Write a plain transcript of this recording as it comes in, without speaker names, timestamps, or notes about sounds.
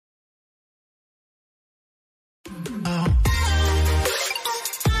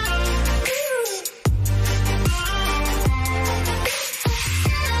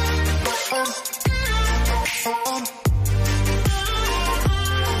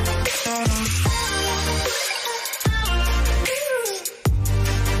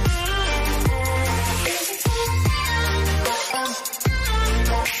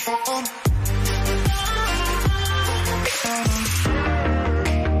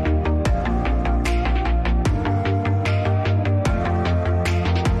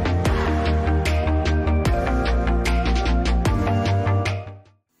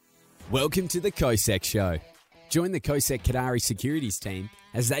Welcome to the KOSEC Show. Join the KOSEC Qatari Securities team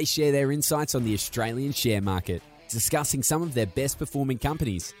as they share their insights on the Australian share market, discussing some of their best performing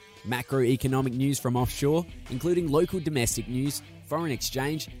companies, macroeconomic news from offshore, including local domestic news, foreign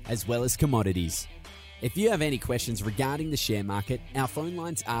exchange, as well as commodities. If you have any questions regarding the share market, our phone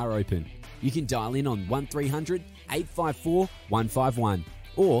lines are open. You can dial in on 1300 854 151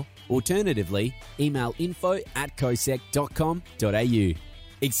 or, alternatively, email info@kosec.com.au.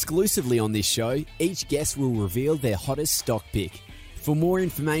 Exclusively on this show, each guest will reveal their hottest stock pick. For more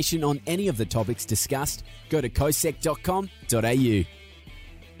information on any of the topics discussed, go to kosec.com.au.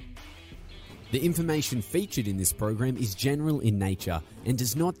 The information featured in this program is general in nature and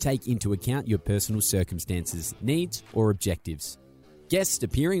does not take into account your personal circumstances, needs, or objectives. Guests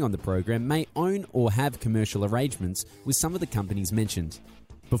appearing on the program may own or have commercial arrangements with some of the companies mentioned.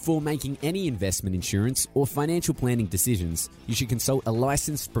 Before making any investment insurance or financial planning decisions, you should consult a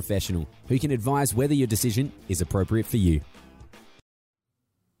licensed professional who can advise whether your decision is appropriate for you.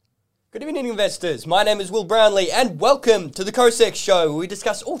 Good evening, investors. My name is Will Brownlee, and welcome to the KOSEC Show, where we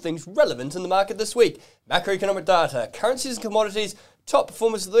discuss all things relevant in the market this week. Macroeconomic data, currencies and commodities, top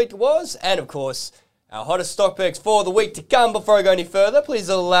performance of the week was, and of course, our hottest stock picks for the week to come. Before I go any further, please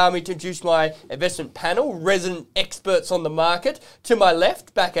allow me to introduce my investment panel, resident experts on the market. To my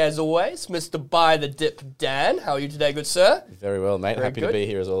left, back as always, Mr. Buy the Dip Dan. How are you today, good sir? Very well, mate. Happy to be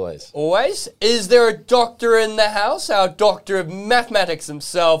here as always. Always. Is there a doctor in the house? Our doctor of mathematics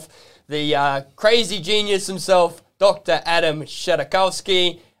himself, the crazy genius himself, Dr. Adam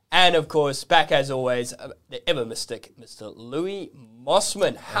Shadakowski. And, of course, back as always, the ever mystic, Mr. Louis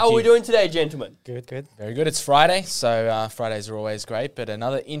Mossman. How are we doing today, gentlemen? Good. Very good. It's Friday, so Fridays are always great, but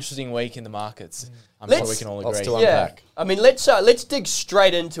another interesting week in the markets. I'm sure we can all agree. Unpack. I mean, let's dig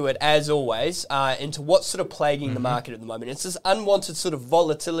straight into it, as always, into what's sort of plaguing the market at the moment. It's this unwanted sort of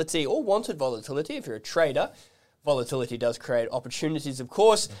volatility, or wanted volatility if you're a trader. Volatility does create opportunities, of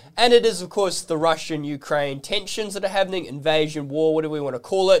course, and it is, of course, the Russian-Ukraine tensions that are happening, invasion, war, whatever we want to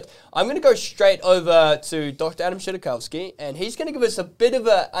call it. I'm going to go straight over to Dr. Adam Shadakowski, and he's going to give us a bit of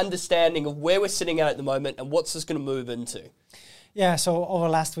an understanding of where we're sitting at the moment and what's this going to move into. Yeah, so over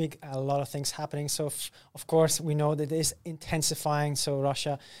last week, a lot of things happening. So, of course, we know that it is intensifying. So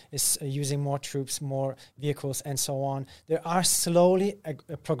Russia is using more troops, more vehicles, and so on. They are slowly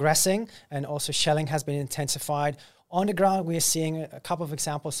progressing, and also shelling has been intensified. On the ground, we are seeing a couple of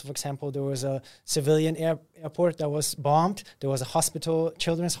examples. For example, there was a civilian airport that was bombed. There was a hospital,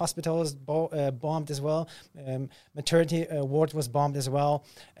 children's hospital was bombed as well. Maternity ward was bombed as well.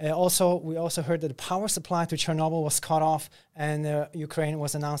 We also heard that the power supply to Chernobyl was cut off, and Ukraine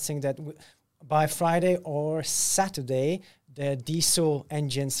was announcing that by Friday or Saturday, the diesel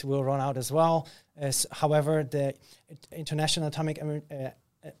engines will run out as well. However, the International Atomic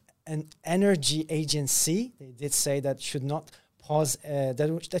an energy agency, they did say that should not pause,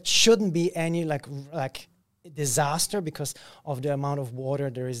 that shouldn't be any like disaster because of the amount of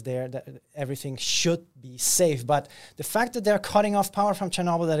water there is there, that everything should be safe. But the fact that they're cutting off power from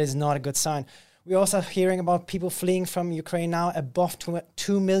Chernobyl, that is not a good sign. We're also hearing about people fleeing from Ukraine now. Above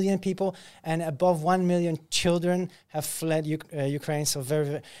 2 million people and above 1 million children have fled Ukraine. So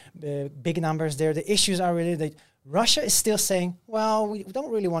very, very big numbers there. The issues are really that Russia is still saying, well, we don't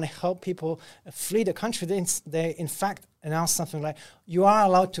really want to help people flee the country. They in fact announced something like, you are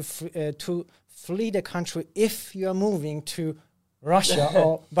allowed to flee the country if you are moving to Russia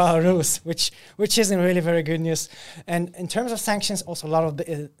or Belarus, which isn't really very good news. And in terms of sanctions, also a lot of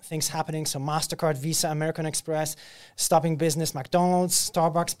things happening. So MasterCard, Visa, American Express, stopping business, McDonald's,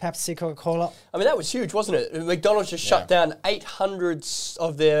 Starbucks, Pepsi, Coca-Cola. I mean, that was huge, wasn't it? McDonald's just shut down 800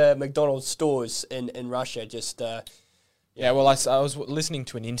 of their McDonald's stores in Russia. Well, I was listening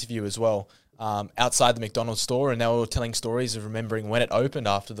to an interview as well outside the McDonald's store, and they were telling stories of remembering when it opened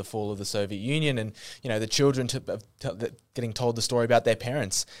after the fall of the Soviet Union, and the children getting told the story about their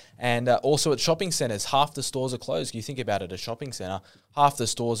parents. And also at shopping centres, half the stores are closed. You think about it, a shopping centre, half the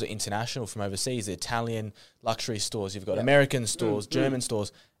stores are international from overseas, Italian luxury stores. You've got American stores, German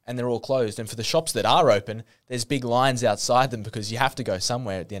stores, and they're all closed. And for the shops that are open, there's big lines outside them because you have to go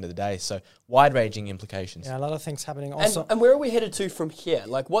somewhere at the end of the day. So wide-ranging implications. Yeah, a lot of things happening also. And where are we headed to from here?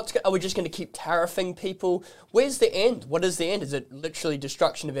 Like, are we just going to keep tariffing people? Where's the end? What is the end? Is it literally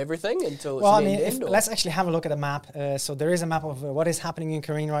destruction of everything until it's the end? Let's actually have a look at a map. So there is a map of what is happening in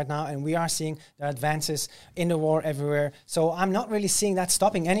Ukraine right now, and we are seeing the advances in the war everywhere. So I'm not really seeing that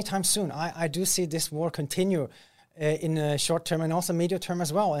stopping anytime soon. I do see this war continue in the short term and also medium term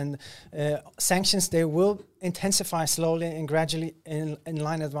as well. And sanctions, they will intensify slowly and gradually in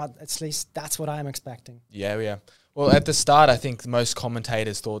line at least that's what I'm expecting. Yeah. Well, at the start, I think most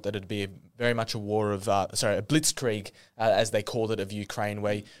commentators thought that it'd be very much a war of, a blitzkrieg, as they called it, of Ukraine,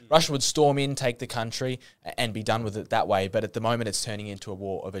 where Russia would storm in, take the country, and be done with it that way. But at the moment, it's turning into a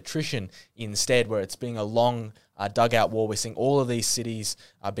war of attrition instead, where it's being a long dugout war. We're seeing all of these cities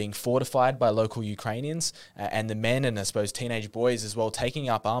being fortified by local Ukrainians, and the men and I suppose teenage boys as well taking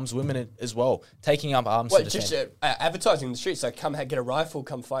up arms, women as well taking up arms. Well, just advertising in the streets, so come get a rifle,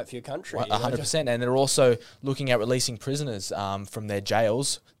 come fight for your country. 100%, and they're also looking at releasing prisoners from their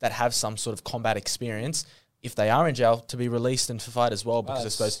jails that have some sort of combat experience, if they are in jail, to be released and to fight as well, because I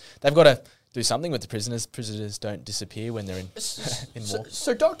suppose they've got to do something with the prisoners. Prisoners don't disappear when they're in war.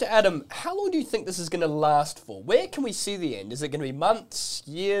 So, Dr. Adam, how long do you think this is going to last for? Where can we see the end? Is it going to be months,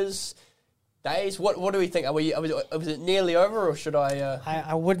 years, days? What do we think? Is it nearly over, or should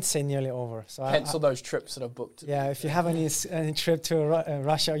I wouldn't say nearly over. So cancel those trips that I've booked? Yeah, if you have any trip to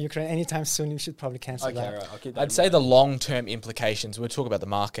Russia or Ukraine anytime soon, you should probably cancel that. Right, I'll keep that I'd say the long-term implications, we'll talk about the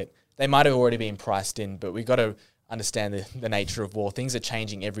market, they might have already been priced in, but we've got to understand the nature of war. Things are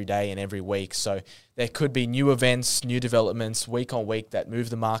changing every day and every week. So there could be new events, new developments week on week that move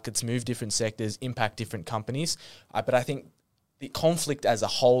the markets, move different sectors, impact different companies. But I think the conflict as a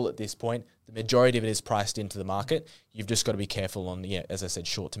whole at this point, the majority of it is priced into the market. You've just got to be careful on, as I said,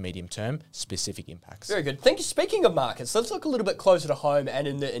 short to medium term, specific impacts. Very good. Thank you. Speaking of markets, let's look a little bit closer to home and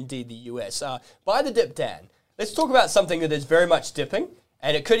indeed the US. By the dip, Dan, let's talk about something that is very much dipping,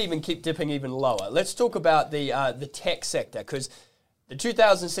 and it could even keep dipping even lower. Let's talk about the tech sector, because the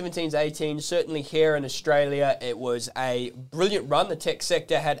 2017-18, certainly here in Australia, it was a brilliant run. The tech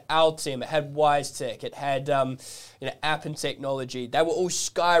sector had Altium, it had WiseTech, it had App and Technology. They were all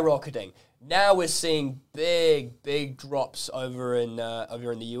skyrocketing. Now we're seeing big drops over in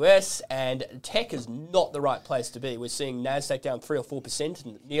the US, and tech is not the right place to be. We're seeing Nasdaq down 3 or 4%,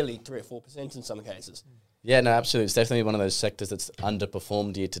 and nearly 3 or 4% in some cases. Yeah, no, absolutely. It's definitely one of those sectors that's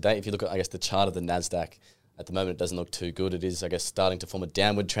underperformed year to date. If you look at, I guess, the chart of the Nasdaq, at the moment it doesn't look too good. It is, I guess, starting to form a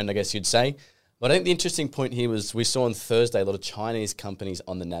downward trend, I guess you'd say. But I think the interesting point here was we saw on Thursday a lot of Chinese companies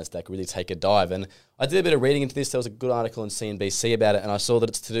on the Nasdaq really take a dive. And I did a bit of reading into this. There was a good article on CNBC about it, and I saw that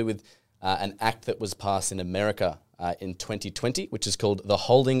it's to do with an act that was passed in America in 2020, which is called the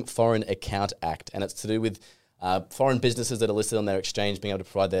Holding Foreign Account Act. And it's to do with foreign businesses that are listed on their exchange being able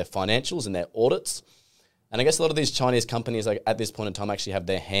to provide their financials and their audits. And I guess a lot of these Chinese companies, like, at this point in time, actually have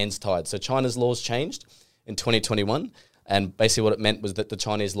their hands tied. So China's laws changed in 2021, and basically what it meant was that the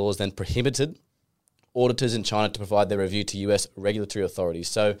Chinese laws then prohibited auditors in China to provide their review to US regulatory authorities.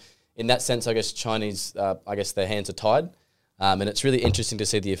 So in that sense, I guess Chinese, their hands are tied. And it's really interesting to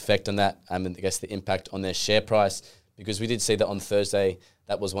see the effect on that, and I guess the impact on their share price, because we did see that on Thursday,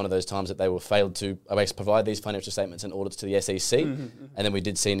 that was one of those times that they were failed to, I guess, provide these financial statements and audits to the SEC. And then we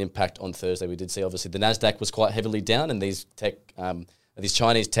did see an impact on Thursday. We did see, obviously, the Nasdaq was quite heavily down, and these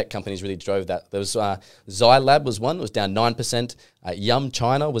Chinese tech companies really drove that. There was Zylab was one, it was down 9%. Yum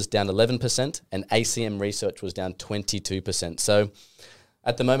China was down 11%, and ACM Research was down 22%. So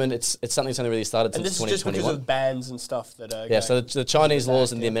at the moment, it's something that's only really started since 2021. And this is just because of bans and stuff that are... Yeah, so the Chinese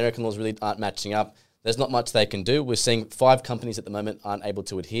laws and the American laws really aren't matching up. There's not much they can do. We're seeing 5 companies at the moment aren't able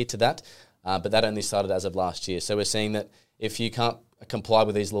to adhere to that, but that only started as of last year. So we're seeing that if you can't comply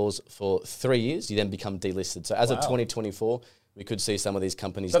with these laws for 3 years, you then become delisted. So as of 2024, we could see some of these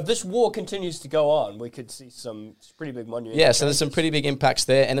companies... So if this war continues to go on, we could see some pretty big monumental changes. So there's some pretty big impacts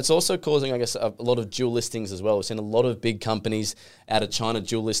there. And it's also causing, I guess, a lot of dual listings as well. We've seen a lot of big companies out of China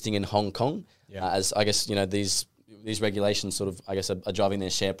dual listing in Hong Kong. As, I guess, these regulations sort of, I guess, are driving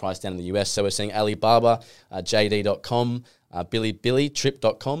their share price down in the US. So we're seeing Alibaba, JD.com, Bilibili,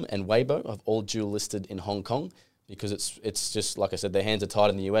 Trip.com, and Weibo have all dual listed in Hong Kong, because it's just, like I said, their hands are tied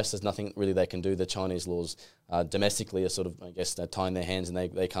in the US. There's nothing really they can do. The Chinese laws domestically are sort of, I guess, tying their hands, and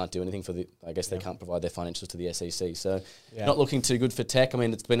they can't do anything for they can't provide their financials to the SEC. So not looking too good for tech. I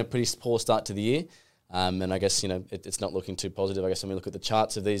mean, it's been a pretty poor start to the year. And I guess, it's not looking too positive. I guess when we look at the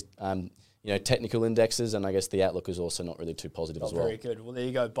charts of these technical indexes, and I guess the outlook is also not really too positive as well. Very good. Well, there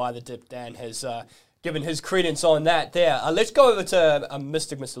you go. Buy the dip. Dan has given his credence on that there. Let's go over to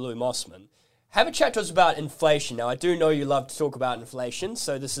Mr. Louis Mossman. Have a chat to us about inflation. Now, I do know you love to talk about inflation,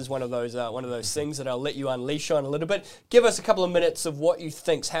 so this is one of those things that I'll let you unleash on a little bit. Give us a couple of minutes of what you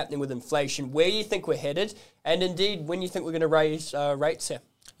think's happening with inflation, where you think we're headed, and indeed when you think we're going to raise rates here.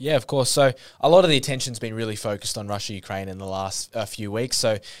 Yeah, of course. So a lot of the attention's been really focused on Russia-Ukraine in the last few weeks.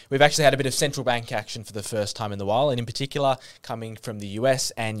 So we've actually had a bit of central bank action for the first time in a while, and in particular coming from the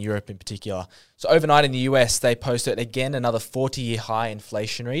US and Europe in particular. So overnight in the US, they posted again another 40-year high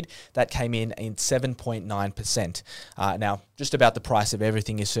inflation read that came in 7.9%. Now, just about the price of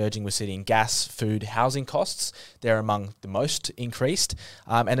everything is surging. We're seeing gas, food, housing costs. They're among the most increased.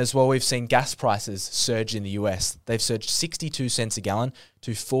 And as well, we've seen gas prices surge in the US. They've surged 62 cents a gallon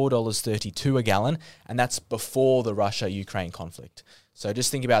to $4.32 a gallon, and that's before the Russia-Ukraine conflict. So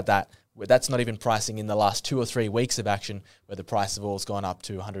just think about that. That's not even pricing in the last 2 or 3 weeks of action where the price of oil's gone up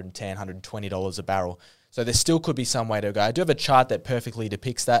to $110, $120 a barrel. So there still could be some way to go. I do have a chart that perfectly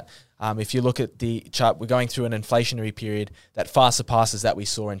depicts that. If you look at the chart, we're going through an inflationary period that far surpasses that we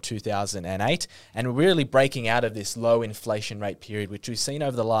saw in 2008. And we're really breaking out of this low inflation rate period, which we've seen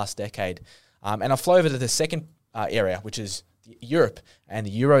over the last decade. And I'll flow over to the second area, which is Europe and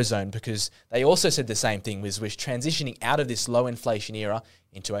the Eurozone, because they also said the same thing, was we're transitioning out of this low inflation era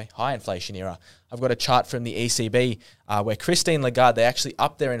into a high inflation era. I've got a chart from the ECB where Christine Lagarde, they actually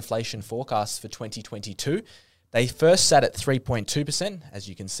upped their inflation forecasts for 2022. They first sat at 3.2%, as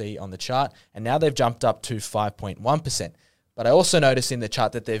you can see on the chart, and now they've jumped up to 5.1%. But I also notice in the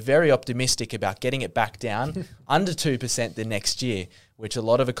chart that they're very optimistic about getting it back down under 2% the next year, which a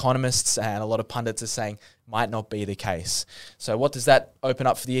lot of economists and a lot of pundits are saying might not be the case. So what does that open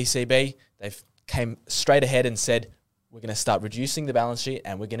up for the ECB? They've came straight ahead and said, we're going to start reducing the balance sheet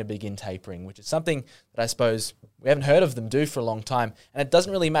and we're going to begin tapering, which is something that I suppose we haven't heard of them do for a long time. And it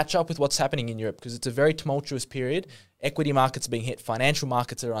doesn't really match up with what's happening in Europe because it's a very tumultuous period. Equity markets are being hit, financial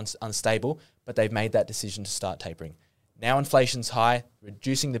markets are unstable, but they've made that decision to start tapering. Now inflation's high,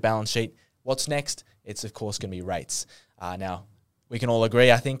 reducing the balance sheet. What's next? It's, of course, going to be rates. Now, we can all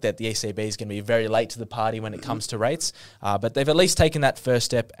agree, I think, that the ECB is going to be very late to the party when it comes to rates, but they've at least taken that first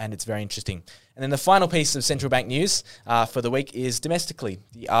step, and it's very interesting. And then the final piece of central bank news for the week is domestically,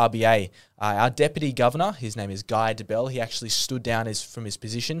 the RBA. Our deputy governor, his name is Guy Debelle, he actually stood down from his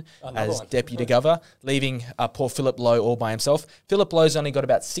position as deputy governor, leaving poor Philip Lowe all by himself. Philip Lowe's only got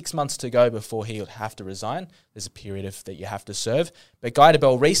about 6 months to go before he would have to resign. There's a period that you have to serve. But Guy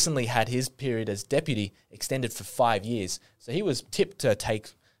Debelle recently had his period as deputy extended for 5 years. So he was tipped to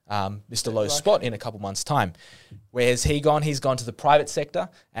take Mr. Lowe's spot in a couple months' time. Where has he gone? He's gone to the private sector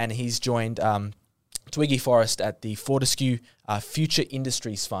and he's joined Twiggy Forrest at the Fortescue Future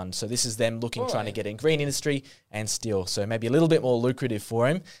Industries Fund. So this is them trying to get in green industry and steel. So maybe a little bit more lucrative for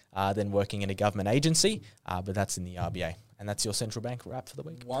him than working in a government agency, but that's in the RBA. And that's your central bank wrap for the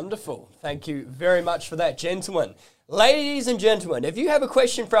week. Wonderful. Thank you very much for that, gentlemen. Ladies and gentlemen, if you have a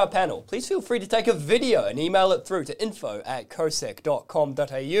question for our panel, please feel free to take a video and email it through to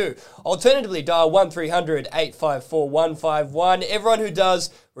info@kosec.com.au. Alternatively, dial 1300 854 151. Everyone who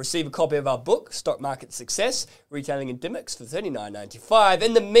does receive a copy of our book, Stock Market Success, Retailing in Dimmicks, for $39.95.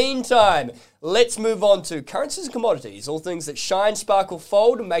 In the meantime, let's move on to currencies and commodities, all things that shine, sparkle,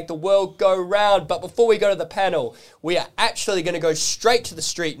 fold, and make the world go round. But before we go to the panel, we are actually going to go straight to the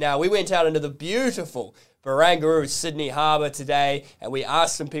street now. We went out into the beautiful Barangaroo, Sydney Harbour today, and we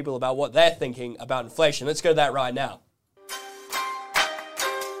asked some people about what they're thinking about inflation. Let's go to that right now.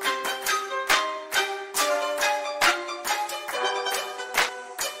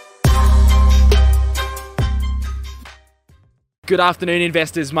 Good afternoon,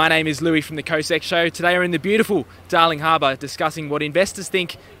 investors. My name is Louis from the KOSEC Show. Today we're in the beautiful Darling Harbour discussing what investors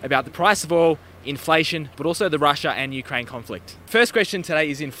think about the price of oil, inflation, but also the Russia and Ukraine conflict. First question today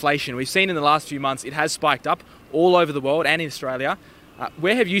is inflation. We've seen in the last few months it has spiked up all over the world and in Australia.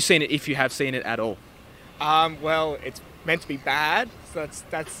 Where have you seen it, if you have seen it at all? Well, it's meant to be bad. So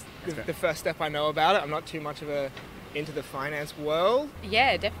that's the first step I know about it. I'm not too much into the finance world.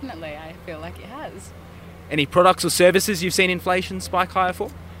 Yeah, definitely. I feel like it has. Any products or services you've seen inflation spike higher for?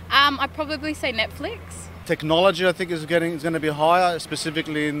 I'd probably say Netflix. Technology, I think, is going to be higher,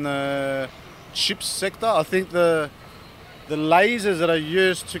 specifically in the chips sector. I think the lasers that are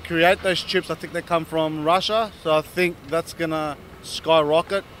used to create those chips, I think they come from Russia. So I think that's going to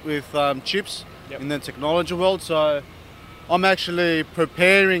skyrocket with chips in the technology world. So I'm actually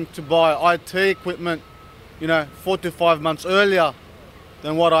preparing to buy IT equipment, 4 to 5 months earlier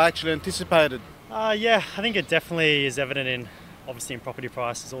than what I actually anticipated. Yeah, I think it definitely is evident in property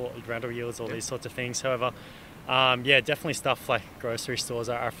prices or rental yields, all these sorts of things. However, definitely stuff like grocery stores.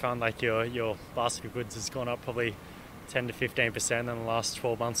 I found like your basket of goods has gone up probably 10 to 15% in the last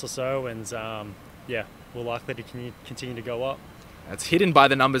 12 months or so, and will likely to continue to go up. That's hidden by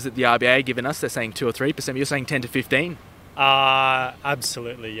the numbers that the RBA have given us. They're saying 2 or 3%, but you're saying 10 to 15%?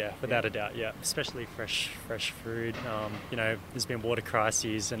 Absolutely, yeah, without a doubt, yeah. Especially fresh food. There's been water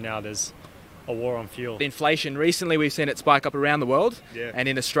crises, and now there's a war on fuel. Inflation, recently we've seen it spike up around the world and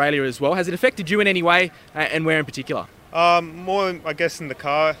in Australia as well. Has it affected you in any way, and where in particular? More, I guess, in the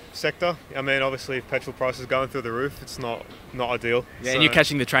car sector. I mean, obviously, if petrol prices going through the roof, it's not ideal. Yeah, and you're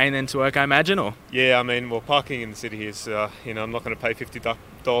catching the train then to work, I imagine, or? Yeah, I mean, well, parking in the city is, I'm not going to pay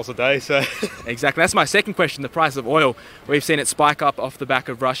 $50 a day, so... Exactly. That's my second question, the price of oil. We've seen it spike up off the back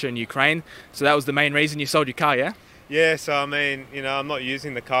of Russia and Ukraine. So that was the main reason you sold your car, yeah? Yeah, so I mean, I'm not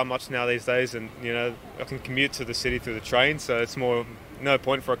using the car much now these days, and, I can commute to the city through the train, so it's more... no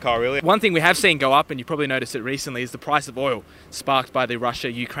point for a car, really. One thing we have seen go up, and you probably noticed it recently, is the price of oil sparked by the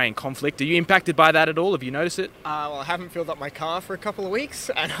Russia-Ukraine conflict. Are you impacted by that at all? Have you noticed it? Well, I haven't filled up my car for a couple of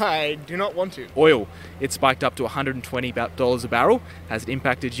weeks, and I do not want to. Oil, it spiked up to $120 a barrel. Has it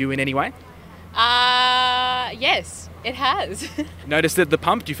impacted you in any way? Yes, it has. Noticed at the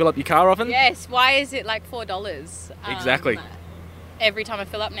pump? Do you fill up your car often? Yes. Why is it like $4? Exactly. Every time I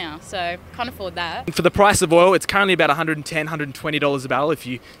fill up now, so can't afford that. For the price of oil, it's currently about $110, $120 a barrel, if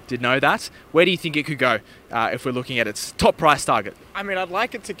you did know that. Where do you think it could go if we're looking at its top price target? I mean, I'd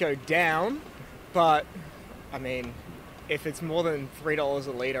like it to go down, but, I mean, if it's more than $3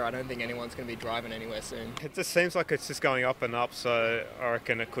 a litre, I don't think anyone's going to be driving anywhere soon. It just seems like it's just going up and up, so I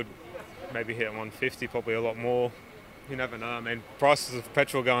reckon it could maybe hit 150, probably a lot more. You never know. I mean, prices of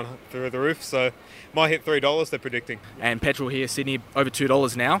petrol going through the roof, so might hit $3, they're predicting. And petrol here, Sydney, over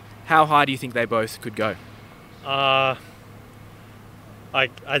 $2 now. How high do you think they both could go? I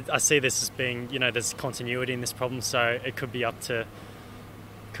see this as being, there's continuity in this problem, so it could get up to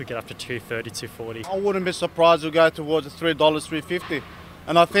 $2.30, $2.40. I wouldn't be surprised to go towards $3, $3.50.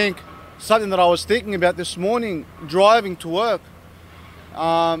 And I think something that I was thinking about this morning, driving to work,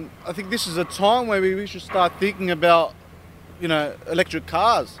 I think this is a time where we should start thinking about, electric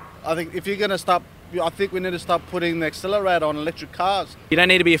cars. I think if you're going to start, I think we need to start putting the accelerator on electric cars. You don't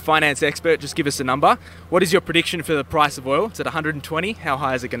need to be a finance expert, just give us a number. What is your prediction for the price of oil? It's at 120. How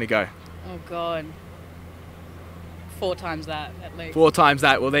high is it going to go? Oh, God. 4 times that, at least. 4 times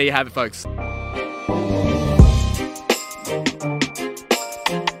that. Well, there you have it, folks.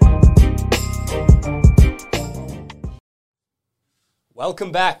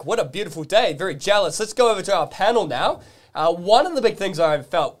 Welcome back. What a beautiful day. Very jealous. Let's go over to our panel now. One of the big things I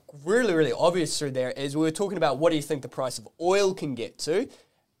felt really, really obvious through there is we were talking about what do you think the price of oil can get to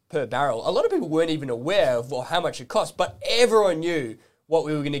per barrel. A lot of people weren't even aware of how much it cost, but everyone knew what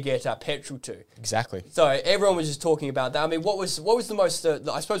we were going to get our petrol to. Exactly. So everyone was just talking about that. I mean, what was the most?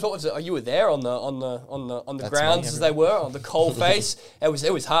 I suppose what was it? You were there on the grounds as they were on the coal face. It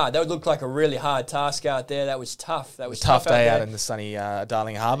was hard. That would look like a really hard task out there. That was tough. That was tough day out in the sunny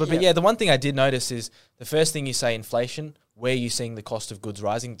Darling Harbour. But yeah, the one thing I did notice is the first thing you say, inflation. Where you're seeing the cost of goods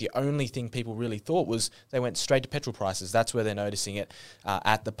rising, the only thing people really thought was they went straight to petrol prices. That's where they're noticing it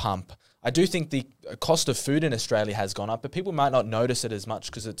at the pump. I do think the cost of food in Australia has gone up, but people might not notice it as much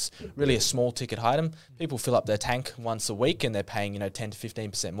because it's really a small ticket item. People fill up their tank once a week and they're paying 10 to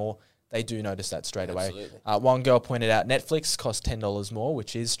 15% more. They do notice that straight away. One girl pointed out Netflix costs $10 more,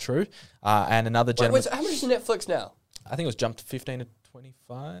 which is true. And another gentleman... How much is Netflix now? I think it was jumped to 15 to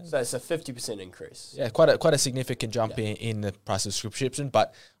 25. So it's a 50% increase. Yeah, quite a significant jump in the price of subscription.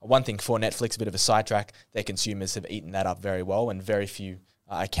 But one thing for Netflix, a bit of a sidetrack, their consumers have eaten that up very well, and very few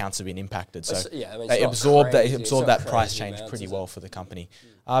accounts have been impacted. So they absorb that price change pretty well for the company.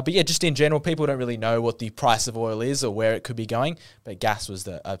 But yeah, just in general, people don't really know what the price of oil is or where it could be going. But gas was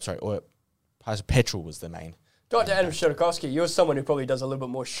price of petrol was the main. Dr. Adam Shodakowski, you're someone who probably does a little bit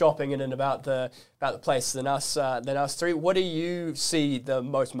more shopping in and about the place than us three. What do you see the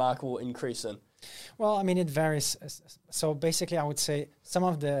most marketable increase in? Well, I mean, it varies. So basically, I would say some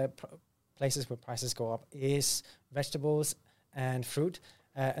of the places where prices go up is vegetables and fruit.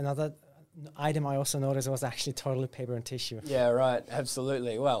 Another item I also noticed was actually toilet paper and tissue. Yeah, right.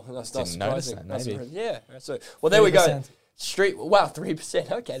 Absolutely. Well, that's not surprising. That, maybe. Yeah. So, well, there 30%. we go.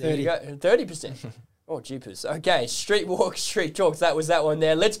 3%. Okay, there you go. 30%. Oh, jeepers. Okay, street walk, street talks. That was that one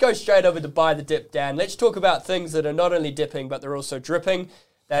there. Let's go straight over to buy the dip, Dan. Let's talk about things that are not only dipping, but they're also dripping.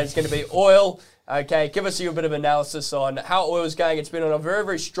 That is going to be oil. Okay, give us a bit of analysis on how oil's going. It's been on a very,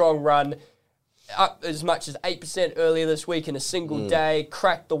 very strong run. Up as much as 8% earlier this week in a single day.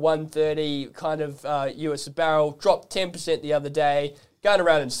 Cracked the 130 kind of US a barrel. Dropped 10% the other day. Going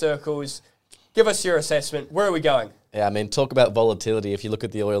around in circles. Give us your assessment. Where are we going? Yeah, I mean, talk about volatility. If you look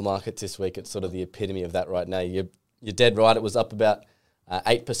at the oil markets this week, it's sort of the epitome of that right now. You're dead right. It was up about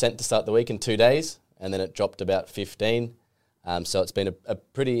 8% to start the week in 2 days, and then it dropped about 15%. So it's been a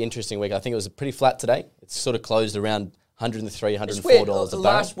pretty interesting week. I think it was pretty flat today. It's sort of closed around $103, $104 a barrel.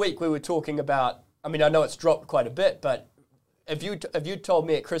 Last week we were talking about, I mean, I know it's dropped quite a bit, but if you told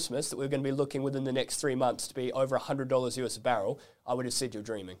me at Christmas that we were going to be looking within the next 3 months to be over $100 US a barrel, I would have said you're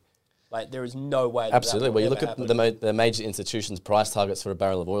dreaming. Like, there is no way that Absolutely. that will Well, you look ever at happen. the major institutions' price targets for a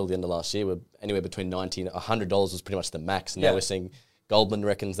barrel of oil at the end of last year were anywhere between $90 and $100 was pretty much the max. And now we're seeing Goldman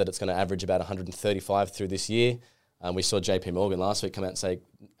reckons that it's going to average about 135 through this year. We saw JP Morgan last week come out and say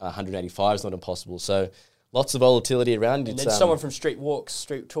 185 is not impossible. So lots of volatility around. And then someone from Street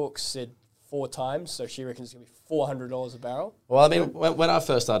Talks said 4 times, so she reckons it's going to be $400 a barrel. Well, I mean, when I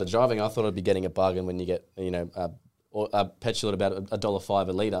first started driving, I thought I'd be getting a bargain when you get, petrol at about $1.05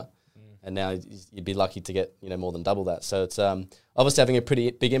 a litre. And now you'd be lucky to get, more than double that. So it's obviously having a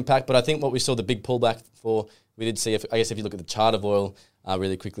pretty big impact. But I think what we saw the big pullback for, we did see, if you look at the chart of oil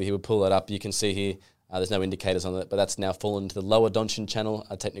really quickly, he would pull that up. You can see here, there's no indicators on it, but that's now fallen to the lower Donchian channel,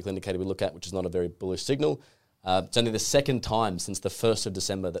 a technical indicator we look at, which is not a very bullish signal. It's only the second time since the 1st of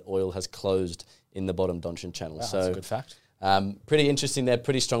December that oil has closed in the bottom Donchian channel. Wow, so that's a good fact. Pretty interesting there,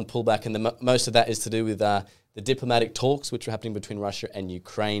 pretty strong pullback. And most of that is to do with the diplomatic talks, which are happening between Russia and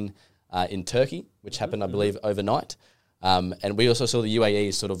Ukraine in Turkey, which happened, I believe, overnight. And we also saw the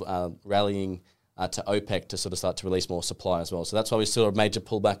UAE sort of rallying to OPEC to sort of start to release more supply as well. So that's why we saw a major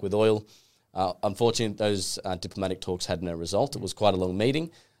pullback with oil. Unfortunately, those diplomatic talks had no result. It was quite a long meeting.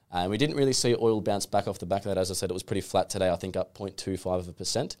 And we didn't really see oil bounce back off the back of that. As I said, it was pretty flat today, I think up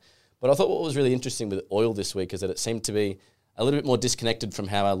 0.25%. But I thought what was really interesting with oil this week is that it seemed to be a little bit more disconnected from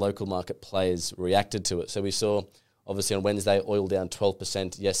how our local market players reacted to it. So we saw, obviously, on Wednesday, oil down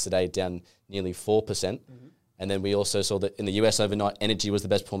 12%, yesterday down nearly 4%. And then we also saw that in the US overnight, energy was the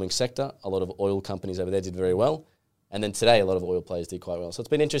best performing sector. A lot of oil companies over there did very well. And then today, a lot of oil players did quite well. So it's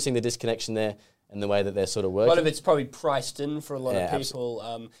been interesting, the disconnection there and the way that they're sort of working. A lot of it's probably priced in for a lot of people.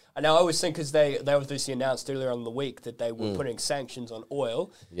 And I always think because they obviously announced earlier on the week that they were putting sanctions on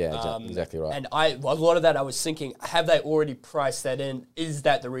oil. Yeah, exactly right. And a lot of that I was thinking, have they already priced that in? Is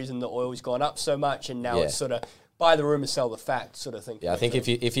that the reason the oil has gone up so much? And now it's sort of buy the rumour, sell the fact sort of thing. Yeah, I think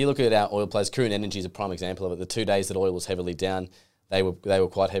if you look at our oil players, Korean Energy is a prime example of it. The 2 days that oil was heavily down, they were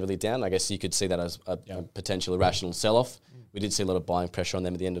quite heavily down. I guess you could see that as a potential irrational sell-off. We did see a lot of buying pressure on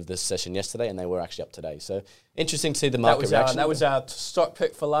them at the end of this session yesterday, and they were actually up today. So interesting to see the market reaction. That was our stock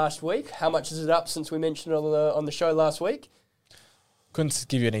pick for last week. How much is it up since we mentioned it on the show last week? Couldn't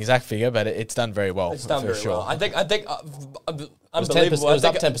give you an exact figure, but it's done very well. It's done very well. I think unbelievable. It was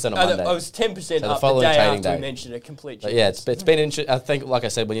up 10% on Monday. I was 10% so up the day after we mentioned it. Complete. Yeah, it's been interesting. I think, like I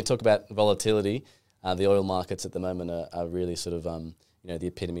said, when you talk about volatility, the oil markets at the moment are really sort of the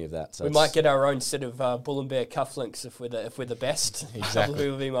epitome of that. So we might get our own set of Bull and Bear cufflinks if we're the best. Exactly.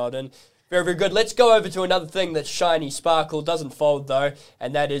 People have emailed in. Very, very good. Let's go over to another thing that's shiny, sparkle, doesn't fold though,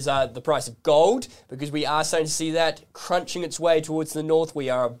 and that is the price of gold, because we are starting to see that crunching its way towards the north. We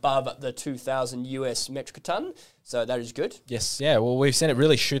are above the 2,000 US metric ton, so that is good. Yes, yeah. Well, we've seen it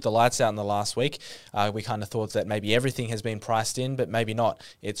really shoot the lights out in the last week. We kind of thought that maybe everything has been priced in, but maybe not.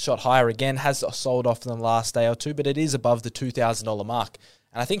 It's shot higher again, has sold off in the last day or two, but it is above the $2,000 mark.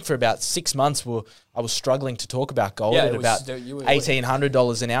 And I think for about 6 months, I was struggling to talk about gold at about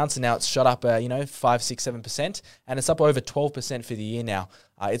 $1,800 an ounce, and now it's shot up, 5, 6, 7%, and it's up over 12% for the year now.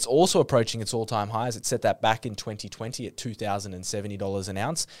 It's also approaching its all-time highs. It set that back in 2020 at $2,070 an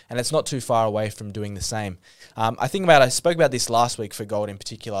ounce, and it's not too far away from doing the same. I spoke about this last week for gold in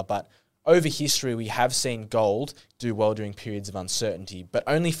particular, but over history, we have seen gold do well during periods of uncertainty, but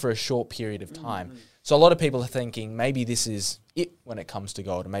only for a short period of time. So a lot of people are thinking maybe this is it when it comes to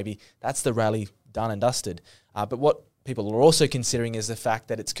gold, and maybe that's the rally done and dusted. But what people are also considering is the fact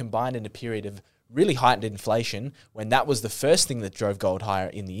that it's combined in a period of really heightened inflation, when that was the first thing that drove gold higher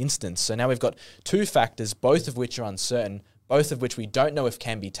in the instance. So now we've got two factors, both of which are uncertain, both of which we don't know if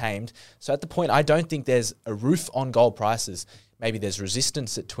can be tamed. So at the point, I don't think there's a roof on gold prices. Maybe there's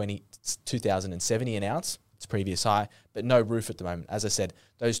resistance at 2,070 an ounce, its previous high, but no roof at the moment. As I said,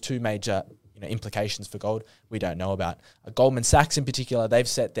 those two major implications for gold we don't know about. Goldman Sachs in particular, they've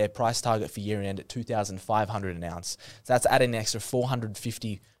set their price target for year end at $2,500 an ounce. So that's adding an extra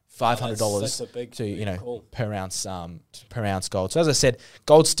 $450, $500 to per ounce gold. So as I said,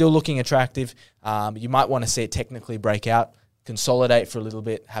 gold's still looking attractive. You might want to see it technically break out, consolidate for a little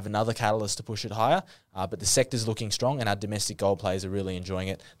bit, have another catalyst to push it higher. But the sector's looking strong, and our domestic gold players are really enjoying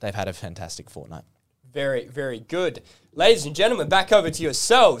it. They've had a fantastic fortnight. Very, very good. Ladies and gentlemen, back over to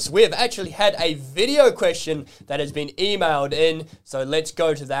yourselves. We have actually had a video question that has been emailed in, so let's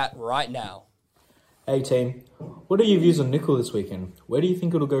go to that right now. Hey team, what are your views on Nickle this weekend? Where do you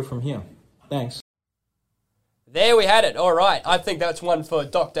think it'll go from here? Thanks. There we had it. All right. I think that's one for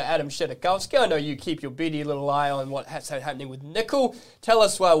Dr. Adam Shetakowski. I know you keep your beady little eye on what's happening with Nickle. Tell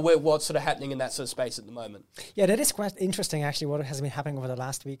us what's sort of happening in that sort of space at the moment. Yeah, that is quite interesting, actually, what has been happening over the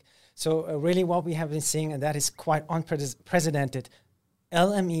last week. So really what we have been seeing, and that is quite unprecedented,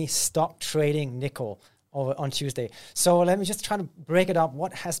 LME stopped trading nickel over on Tuesday. So let me just try to break it up,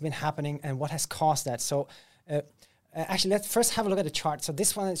 what has been happening and what has caused that. So actually, let's first have a look at the chart. So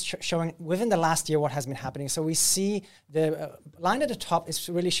this one is showing within the last year what has been happening. So we see the line at the top is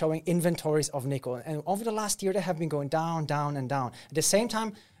really showing inventories of nickel. And over the last year, they have been going down, down, and down. At the same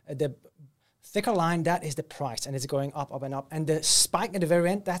time, the thicker line, that is the price, and it's going up, up, and up. And the spike at the very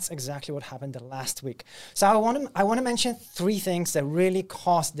end, that's exactly what happened the last week. So I want to mention 3 things that really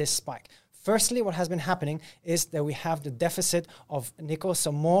caused this spike. Firstly, what has been happening is that we have the deficit of nickel,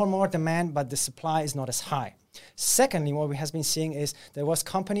 so more and more demand, but the supply is not as high. Secondly, what we have been seeing is there was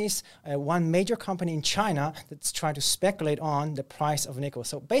companies, one major company in China that's trying to speculate on the price of nickel.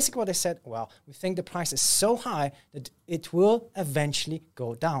 So basically what they said, well, we think the price is so high that it will eventually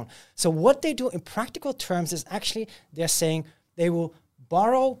go down. So what they do in practical terms is actually they're saying they will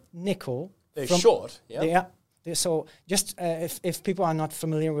borrow nickel. They're short, yeah. So just if people are not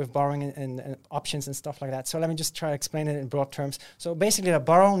familiar with borrowing and options and stuff like that, so let me just try to explain it in broad terms. So basically, they're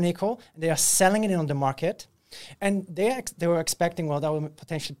borrowing nickel, and they are selling it on the market, and they were expecting, well, that would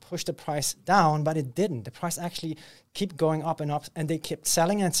potentially push the price down, but it didn't. The price actually kept going up and up, and they kept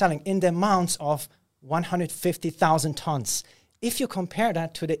selling and selling in the amounts of 150,000 tons. If you compare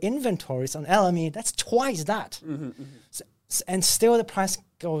that to the inventories on LME, that's twice that. So, and still the price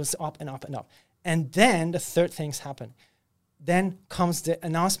goes up and up and up. And then the third things happen. Then comes the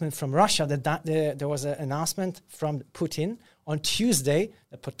announcement from Russia that there was an announcement from Putin on Tuesday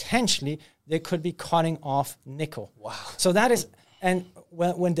that potentially they could be cutting off nickel. Wow. So that is, and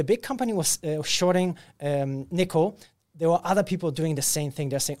when the big company was shorting nickel, there were other people doing the same thing.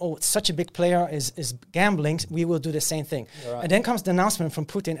 They're saying, oh, such a big player is gambling, we will do the same thing. Right. And then comes the announcement from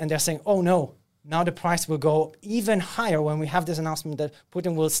Putin, and they're saying, oh no, now the price will go even higher when we have this announcement that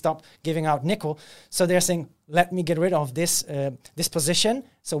Putin will stop giving out nickel. So they're saying, let me get rid of this position.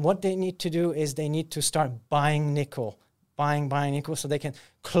 So what they need to do is they need to start buying nickel, buying nickel, so they can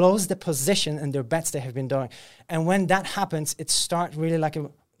close the position and their bets they have been doing. And when that happens, it starts really like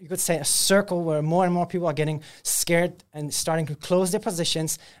you could say a circle where more and more people are getting scared and starting to close their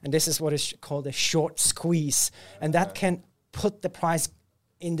positions. And this is what is called a short squeeze. And that can put the price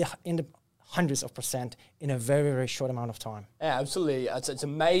in the hundreds of % in a very, very short amount of time. Yeah, absolutely. It's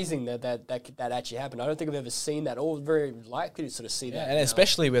amazing that actually happened. I don't think I've ever seen that, or very likely to sort of see that. And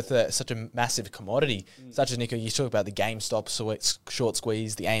especially with such a massive commodity, such as nickel. You talk about the GameStop short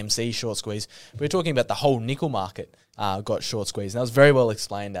squeeze, the AMC short squeeze. We're talking about the whole nickel market got short squeezed. And that was very well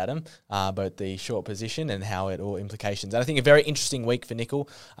explained, Adam, both the short position and how it all implications. And I think a very interesting week for nickel.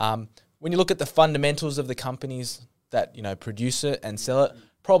 When you look at the fundamentals of the companies that produce it and sell it,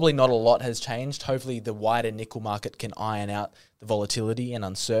 probably not a lot has changed. Hopefully the wider nickel market can iron out the volatility and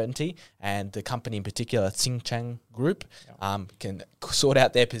uncertainty, and the company in particular, Xinjiang Group, can sort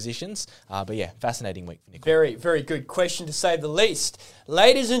out their positions. But yeah, fascinating week for nickel. Very, very good question to say the least.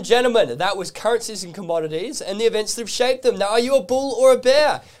 Ladies and gentlemen, that was currencies and commodities and the events that have shaped them. Now, are you a bull or a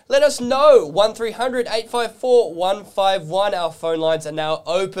bear? Let us know. 1300 854 151. Our phone lines are now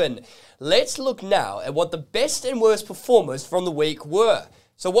open. Let's look now at what the best and worst performers from the week were.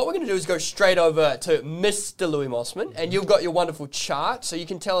 So what we're going to do is go straight over to Mr. Louis Mossman, and you've got your wonderful chart, so you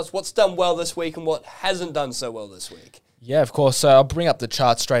can tell us what's done well this week and what hasn't done so well this week. Yeah, of course. So I'll bring up the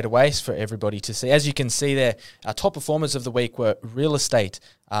chart straight away for everybody to see. As you can see there, our top performers of the week were real estate,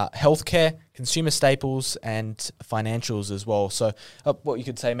 healthcare, consumer staples, and financials as well. So what you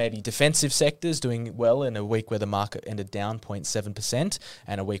could say maybe defensive sectors doing well in a week where the market ended down 0.7%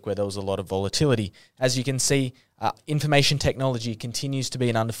 and a week where there was a lot of volatility. As you can see, information technology continues to be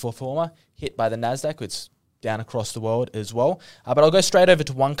an underperformer, hit by the NASDAQ. It's down across the world as well. But I'll go straight over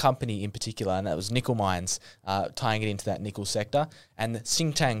to one company in particular, and that was Nickel Mines, tying it into that nickel sector. And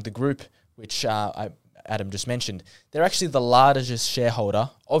Xinjiang, the group, which Adam just mentioned, they're actually the largest shareholder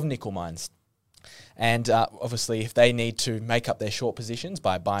of Nickel Mines. And obviously, if they need to make up their short positions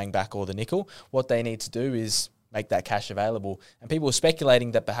by buying back all the nickel, what they need to do is make that cash available. And people were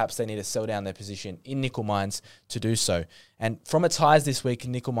speculating that perhaps they need to sell down their position in Nickel Mines to do so. And from its highs this week,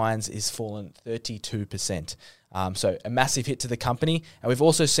 Nickel Mines is fallen 32%. So a massive hit to the company. And we've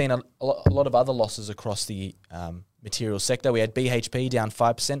also seen a lot of other losses across the materials sector. We had BHP down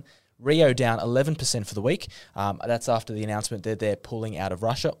 5%. Rio down 11% for the week. That's after the announcement that they're pulling out of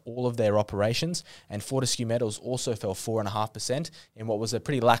Russia, all of their operations. And Fortescue Metals also fell 4.5% in what was a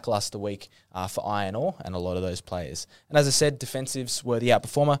pretty lackluster week for iron ore and a lot of those players. And as I said, defensives were the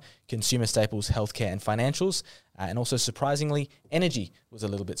outperformer, consumer staples, healthcare and financials. And also, surprisingly, energy was a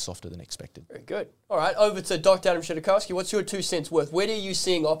little bit softer than expected. Very good. All right, over to Dr. Adam Shedakowski. What's your 2 cents worth? Where are you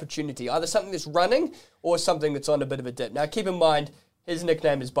seeing opportunity? Either something that's running or something that's on a bit of a dip. Now, keep in mind, His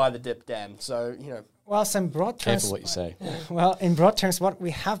nickname is By the Dip Dan. So, Well, some broad terms. Careful what you say. Well, in broad terms, what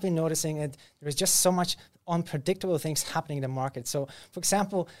we have been noticing is there's just so much unpredictable things happening in the market. So, for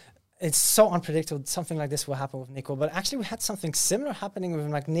example, it's so unpredictable. Something like this will happen with nickel. But actually, we had something similar happening with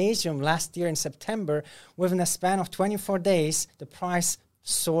magnesium last year in September. Within a span of 24 days, the price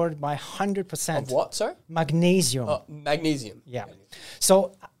soared by 100%. Of what, sir? Magnesium. Oh, magnesium. Yeah.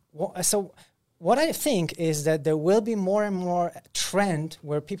 So what I think is that there will be more and more trend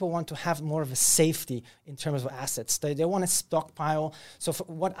where people want to have more of a safety in terms of assets. They want to stockpile. So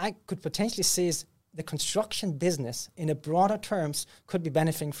what I could potentially see is the construction business in a broader terms could be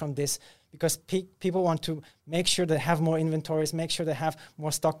benefiting from this because people want to make sure they have more inventories, make sure they have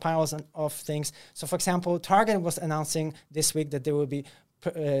more stockpiles of things. So, for example, Target was announcing this week that they will be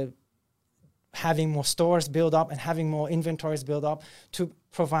having more stores build up and having more inventories build up to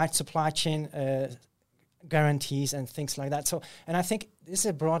provide supply chain guarantees and things like that. So, and I think this is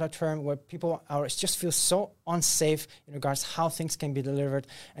a broader term where people just feel so unsafe in regards to how things can be delivered,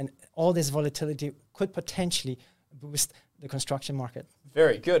 and all this volatility could potentially boost the construction market.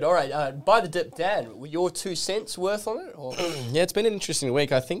 Very good. All right. By the Dip Dan, were your 2 cents worth on it? Or? Yeah, it's been an interesting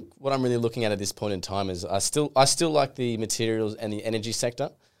week. I think what I'm really looking at this point in time is I still like the materials and the energy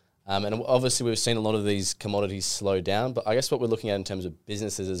sector. And obviously we've seen a lot of these commodities slow down, but I guess what we're looking at in terms of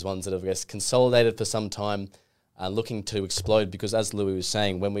businesses is ones that have, I guess, consolidated for some time, looking to explode, because as Louis was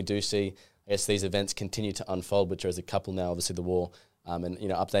saying, when we do see, I guess, these events continue to unfold, which is a couple now, obviously the war, and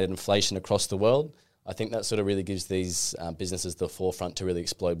updated inflation across the world, I think that sort of really gives these businesses the forefront to really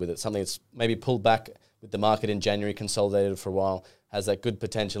explode with it. Something that's maybe pulled back with the market in January, consolidated for a while, has that good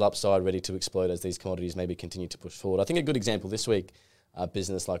potential upside ready to explode as these commodities maybe continue to push forward. I think a good example this week,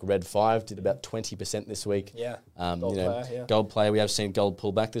 business like Red 5 did about 20% this week. Yeah, Gold player, we have seen gold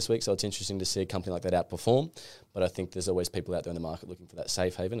pull back this week, so it's interesting to see a company like that outperform. But I think there's always people out there in the market looking for that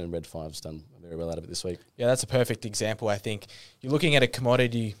safe haven, and Red 5's done very well out of it this week. Yeah, that's a perfect example. I think you're looking at a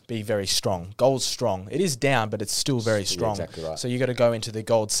commodity be very strong. Gold's strong. It is down, but it's still very strong. Yeah, exactly right. So you got to go into the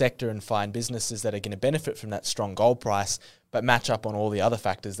gold sector and find businesses that are going to benefit from that strong gold price, but match up on all the other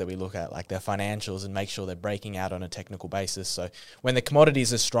factors that we look at, like their financials, and make sure they're breaking out on a technical basis. So when the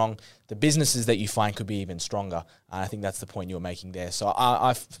commodities are strong, the businesses that you find could be even stronger. I think that's the point you're making there. So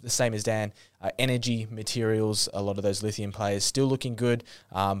I've the same as Dan, energy, materials, a lot of those lithium players still looking good,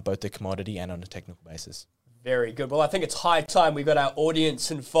 both the commodity and on a technical basis. Very good. Well, I think it's high time we got our audience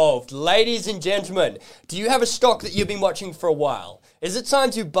involved. Ladies and gentlemen, do you have a stock that you've been watching for a while? Is it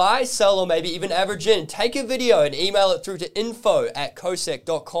time to buy, sell, or maybe even average in? Take a video and email it through to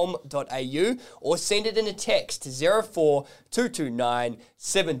info@kosec.com.au or send it in a text to 04 229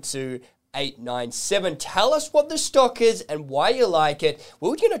 72897. Tell us what the stock is and why you like it.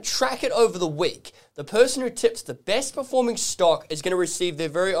 We're going to track it over the week. The person who tips the best performing stock is going to receive their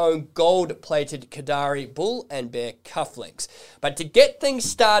very own gold-plated Kadari bull and bear cufflinks. But to get things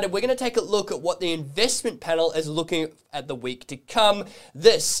started, we're going to take a look at what the investment panel is looking at the week to come.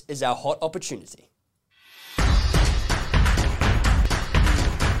 This is our hot opportunity.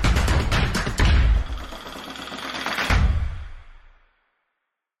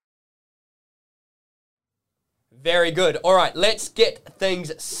 Very good. All right, let's get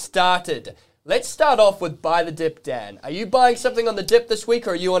things started. Let's start off with Buy the Dip, Dan. Are you buying something on the dip this week,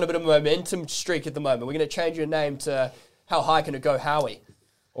 or are you on a bit of a momentum streak at the moment? We're going to change your name to How High Can It Go, Howie?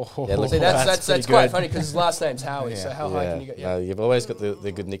 Yeah, See, that's quite funny because his last name's Howie, so how high can you go? Yeah. You've always got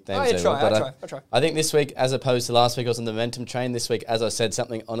the good nicknames. I try. I think this week, as opposed to last week, I was on the momentum train. This week, as I said,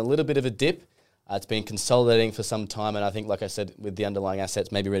 something on a little bit of a dip. It's been consolidating for some time, and I think, like I said, with the underlying assets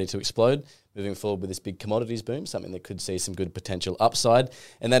maybe ready to explode, moving forward with this big commodities boom, something that could see some good potential upside,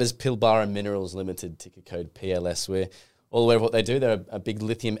 and that is Pilbara Minerals Limited, ticker code PLS. We're all aware of what they do. They're a big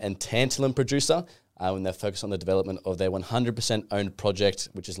lithium and tantalum producer, and they're focused on the development of their 100% owned project,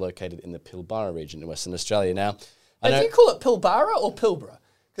 which is located in the Pilbara region in Western Australia. Now, do you call it Pilbara or Pilbara?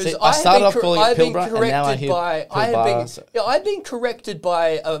 Because I started off calling it Pilbara, and now I hear Pilbara. I've been corrected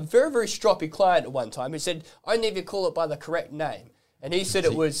by a very, very stroppy client at one time who said, I never call it by the correct name. And he said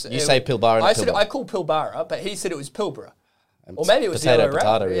it was... You say Pilbara. I call Pilbara, but he said it was Pilbara. Or maybe it was the other way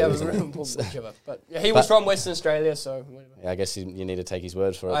around. Yeah, whichever. But yeah, he was from Western Australia, so... Whatever. Yeah, I guess you need to take his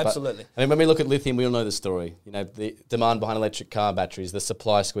word for it. Absolutely. But, I mean, when we look at lithium, we all know the story. You know, the demand behind electric car batteries, the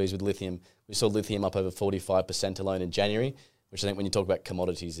supply squeeze with lithium. We saw lithium up over 45% alone in January, which I think when you talk about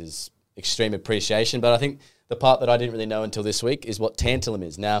commodities is extreme appreciation. But I think the part that I didn't really know until this week is what tantalum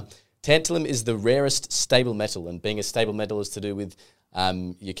is. Now, tantalum is the rarest stable metal, and being a stable metal is to do with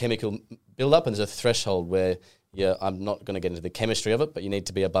your chemical build-up, and there's a threshold where I'm not going to get into the chemistry of it, but you need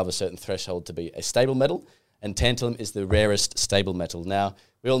to be above a certain threshold to be a stable metal. and tantalum is the rarest stable metal. Now,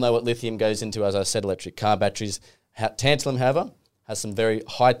 we all know what lithium goes into, as I said, electric car batteries. Tantalum, however, has some very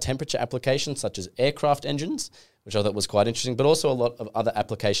high temperature applications such as aircraft engines, which I thought was quite interesting, but also a lot of other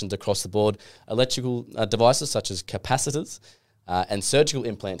applications across the board, electrical devices such as capacitors and surgical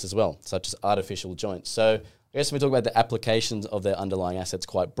implants as well, such as artificial joints. So I guess when we talk about the applications of their underlying assets,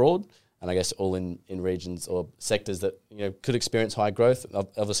 quite broad, and I guess all in regions or sectors that could experience high growth.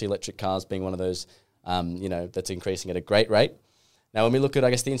 Obviously, electric cars being one of those, that's increasing at a great rate. Now, when we look at, I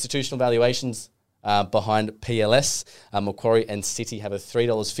guess, the institutional valuations behind PLS, Macquarie and Citi have a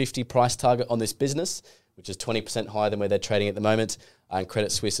 $3.50 price target on this business, which is 20% higher than where they're trading at the moment. And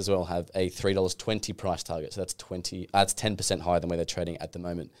Credit Suisse as well have a $3.20 price target, so that's 10% higher than where they're trading at the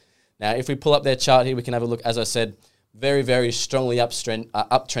moment. Now, if we pull up their chart here, we can have a look. As I said, very, very strongly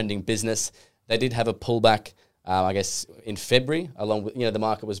uptrending business. They did have a pullback, I guess, in February, along with, the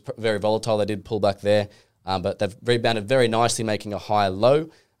market was very volatile. They did pull back there, but they've rebounded very nicely, making a higher low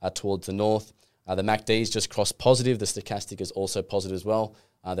towards the north. The MACD's just crossed positive. The stochastic is also positive as well.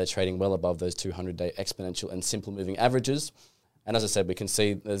 They're trading well above those 200-day exponential and simple moving averages. And as I said, we can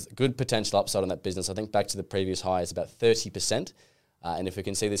see there's good potential upside on that business. I think back to the previous high is about 30%. And if we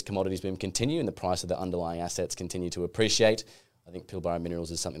can see this commodities boom continue and the price of the underlying assets continue to appreciate, I think Pilbara Minerals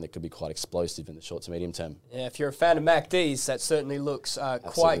is something that could be quite explosive in the short to medium term. Yeah, if you're a fan of MACDs, that certainly looks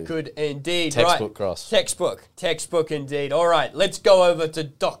quite good indeed. Textbook cross. Textbook indeed. All right, let's go over to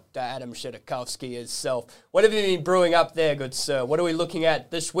Dr. Adam Shedakovsky himself. What have you been brewing up there, good sir? What are we looking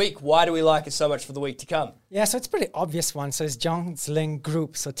at this week? Why do we like it so much for the week to come? Yeah, so it's a pretty obvious one. So it's Jones Ling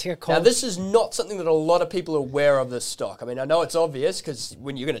Group. So ticker code. Now, this is not something that a lot of people are aware of, this stock. I mean, I know it's obvious because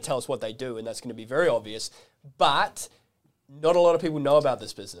when you're going to tell us what they do, and that's going to be very obvious, but not a lot of people know about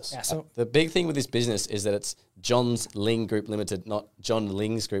this business. Yeah, so the big thing with this business is that it's John's Ling Group Limited, not John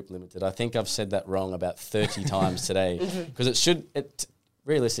Ling's Group Limited. I think I've said that wrong about 30 times today because it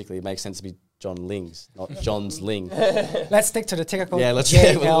realistically makes sense to be John Ling's, not John's Ling. Let's stick to the ticker code. Yeah,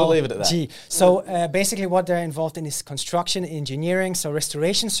 we'll leave it at that. So basically what they're involved in is construction, engineering, so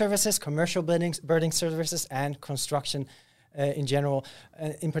restoration services, commercial building services, and construction in general,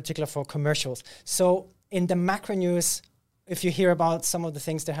 in particular for commercials. So in the macro news, if you hear about some of the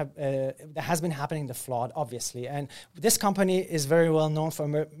things that has been happening, the flood, obviously. And this company is very well known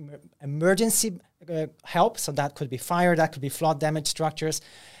for emergency help. So that could be fire, that could be flood damage structures.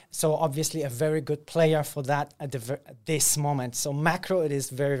 So obviously a very good player for that at this moment. So macro, it is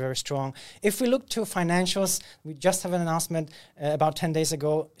very, very strong. If we look to financials, we just have an announcement about 10 days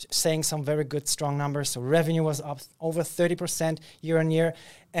ago saying some very good, strong numbers. So revenue was up over 30% year on year.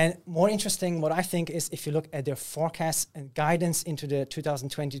 And more interesting, what I think is if you look at their forecasts and guidance into the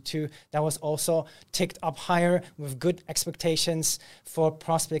 2022, that was also ticked up higher with good expectations for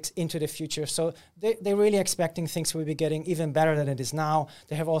prospects into the future. So they're really expecting things will be getting even better than it is now.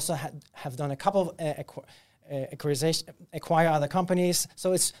 They have also have done a couple of acquire other companies.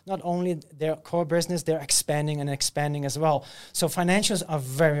 So it's not only their core business, they're expanding as well. So financials are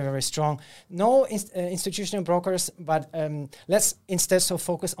very, very strong. No institutional brokers, but let's instead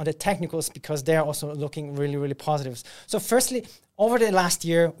focus on the technicals because they're also looking really, really positive. So firstly, over the last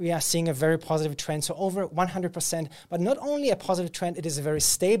year, we are seeing a very positive trend, so over 100%. But not only a positive trend, it is a very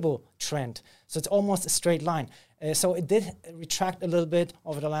stable trend. So it's almost a straight line. So it did retract a little bit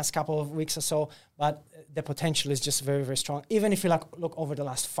over the last couple of weeks or so, but the potential is just very, very strong. Even if you look over the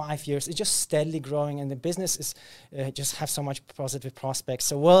last 5 years, it's just steadily growing, and the business is just have so much positive prospects.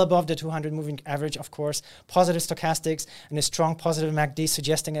 So well above the 200 moving average, of course, positive stochastics and a strong positive MACD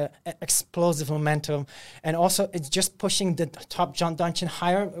suggesting an explosive momentum. And also it's just pushing the top Dungeon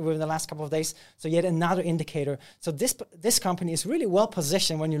higher over the last couple of days. So yet another indicator. So this company is really well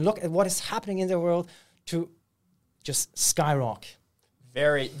positioned when you look at what is happening in the world to just skyrocket.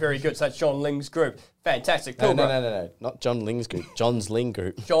 Very, very good. So that's John Ling's group. Fantastic. No. Not John Ling's group. John's Ling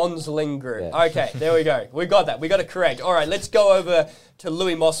Group. John's Ling Group. Yeah. Okay, there we go. We got that. We got it correct. All right, let's go over to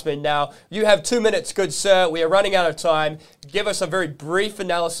Louis Mossman now. You have 2 minutes, good sir. We are running out of time. Give us a very brief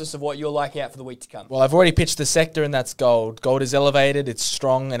analysis of what you're liking out for the week to come. Well, I've already pitched the sector, and that's gold. Gold is elevated, it's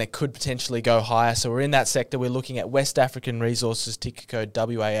strong, and it could potentially go higher. So we're in that sector. We're looking at West African Resources, ticker code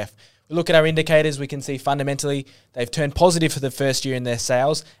WAF. Look at our indicators, we can see fundamentally they've turned positive for the first year in their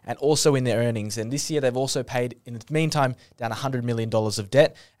sales and also in their earnings. And this year they've also paid, in the meantime, down $100 million of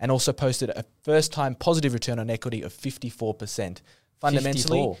debt and also posted a first-time positive return on equity of 54%.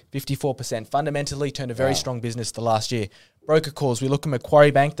 Fundamentally, 54%. Fundamentally turned a very strong business the last year. Broker calls, we look at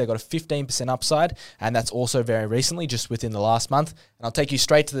Macquarie Bank, they got a 15% upside, and that's also very recently, just within the last month. And I'll take you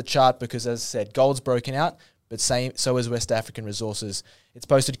straight to the chart because, as I said, gold's broken out. but so is West African Resources. It's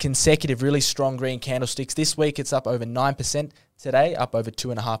posted consecutive really strong green candlesticks. This week it's up over 9%. Today, up over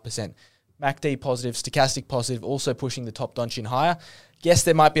 2.5%. MACD positive, stochastic positive, also pushing the top Donchin higher. Yes,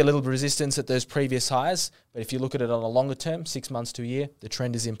 there might be a little resistance at those previous highs, but if you look at it on a longer term, 6 months to a year, the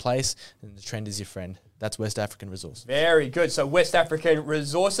trend is in place, and the trend is your friend. That's West African Resources. Very good. So West African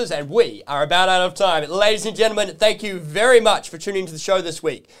Resources, and we are about out of time. Ladies and gentlemen, thank you very much for tuning into the show this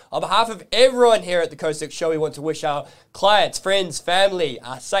week. On behalf of everyone here at the KOSEC Show, we want to wish our clients, friends, family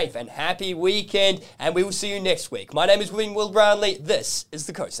a safe and happy weekend, and we will see you next week. My name is William Will Brownlee. This is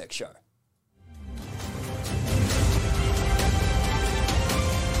the KOSEC Show.